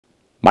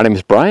My name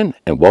is Brian,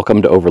 and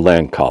welcome to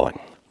Overland Calling.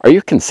 Are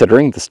you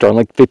considering the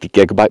Starlink 50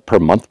 gigabyte per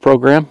month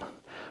program?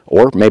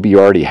 Or maybe you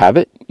already have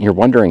it, and you're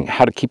wondering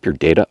how to keep your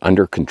data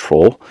under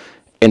control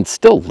and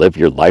still live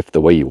your life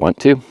the way you want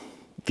to?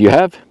 If you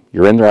have,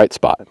 you're in the right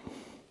spot.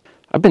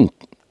 I've been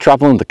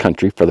traveling the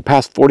country for the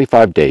past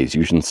 45 days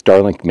using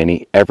Starlink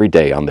Mini every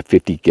day on the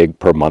 50 gig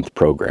per month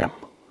program.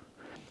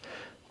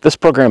 This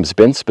program has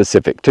been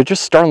specific to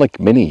just Starlink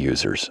Mini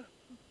users,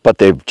 but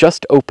they've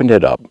just opened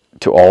it up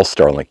to all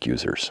Starlink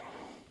users.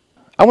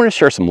 I want to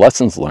share some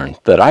lessons learned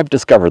that I've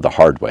discovered the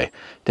hard way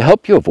to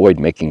help you avoid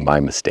making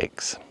my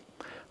mistakes.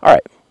 All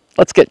right,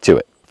 let's get to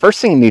it. First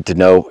thing you need to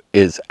know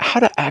is how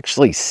to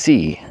actually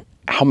see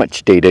how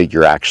much data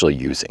you're actually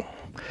using.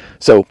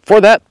 So for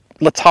that,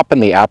 let's hop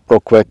in the app real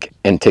quick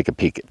and take a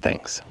peek at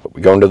things.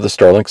 We go into the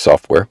Starlink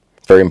software.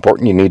 Very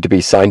important, you need to be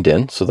signed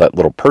in. So that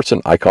little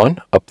person icon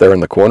up there in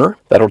the corner,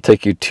 that'll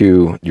take you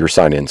to your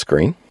sign-in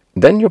screen.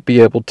 Then you'll be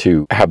able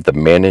to have the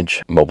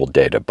Manage Mobile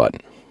Data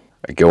button.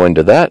 I go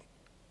into that.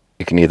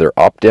 You can either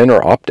opt in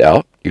or opt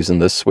out using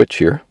this switch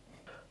here.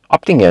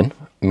 Opting in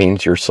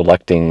means you're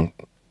selecting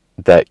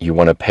that you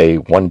want to pay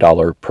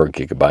 $1 per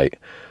gigabyte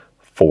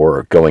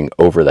for going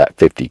over that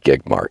 50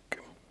 gig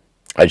mark.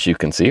 As you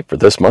can see, for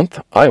this month,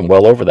 I am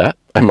well over that.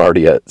 I'm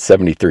already at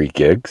 73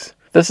 gigs.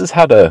 This is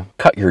how to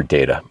cut your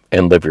data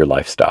and live your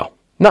lifestyle,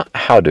 not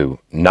how to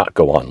not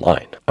go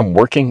online. I'm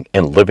working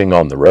and living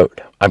on the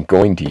road. I'm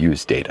going to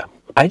use data.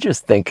 I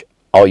just think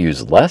I'll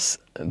use less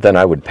than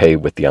I would pay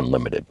with the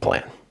unlimited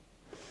plan.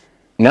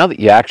 Now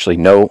that you actually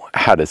know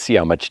how to see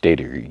how much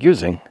data you're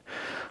using,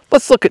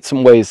 let's look at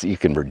some ways that you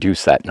can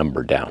reduce that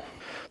number down.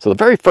 So the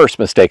very first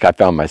mistake I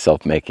found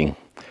myself making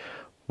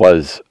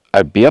was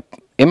I'd be up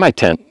in my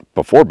tent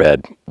before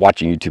bed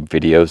watching YouTube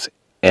videos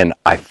and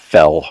I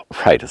fell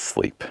right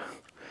asleep.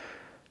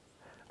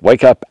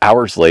 Wake up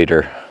hours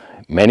later,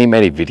 many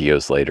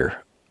videos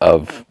later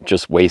of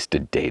just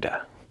wasted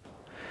data.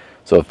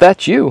 So if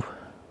that's you,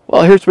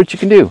 well, here's what you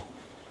can do.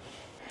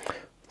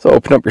 So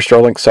open up your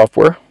Starlink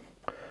software,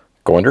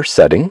 go under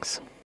Settings,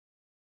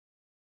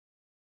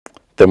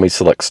 then we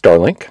select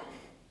Starlink,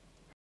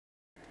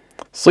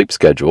 Sleep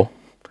Schedule,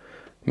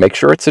 make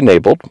sure it's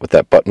enabled with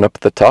that button up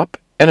at the top,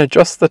 and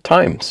adjust the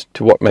times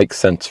to what makes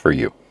sense for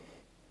you.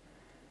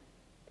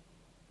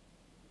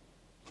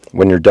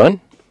 When you're done,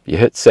 you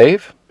hit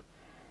Save,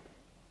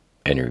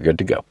 and you're good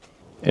to go.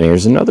 And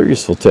here's another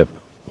useful tip.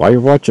 While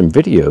you're watching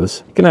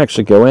videos, you can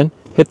actually go in,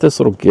 hit this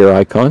little gear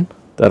icon.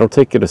 That'll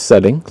take you to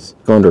Settings,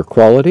 go under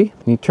Quality,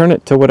 and you turn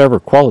it to whatever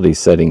quality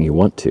setting you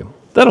want to.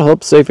 That'll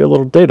help save you a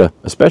little data,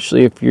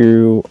 especially if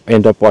you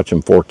end up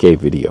watching 4K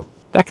video.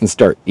 That can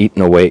start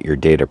eating away at your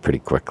data pretty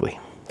quickly.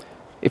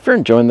 If you're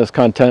enjoying this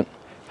content,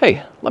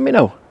 hey, let me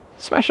know.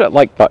 Smash that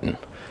like button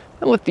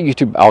and let the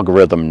YouTube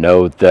algorithm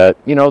know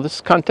that, this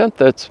is content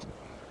that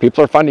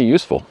people are finding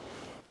useful.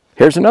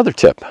 Here's another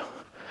tip.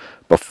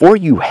 Before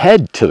you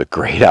head to the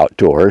great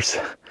outdoors,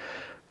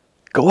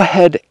 go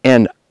ahead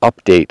and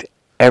update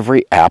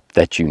every app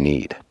that you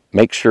need.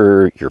 Make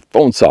sure your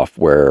phone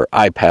software,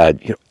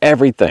 iPad,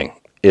 everything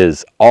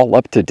is all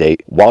up to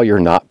date while you're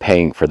not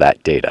paying for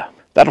that data.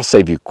 That'll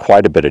save you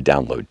quite a bit of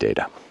download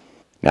data.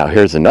 Now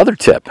here's another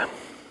tip.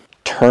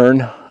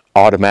 Turn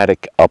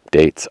automatic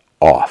updates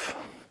off.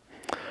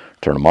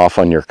 Turn them off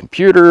on your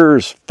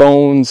computers,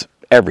 phones,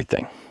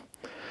 everything.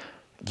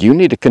 You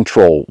need to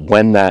control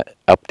when that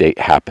update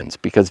happens,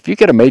 because if you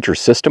get a major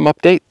system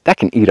update, that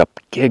can eat up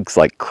gigs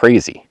like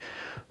crazy.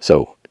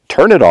 So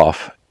turn it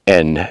off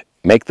and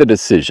make the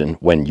decision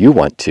when you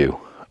want to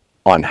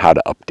on how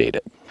to update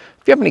it.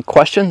 If you have any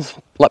questions,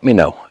 let me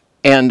know.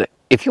 And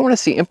if you want to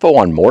see info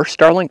on more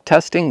Starlink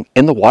testing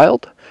in the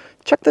wild,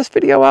 check this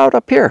video out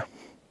up here.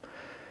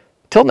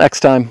 Till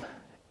next time,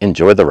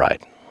 enjoy the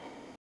ride.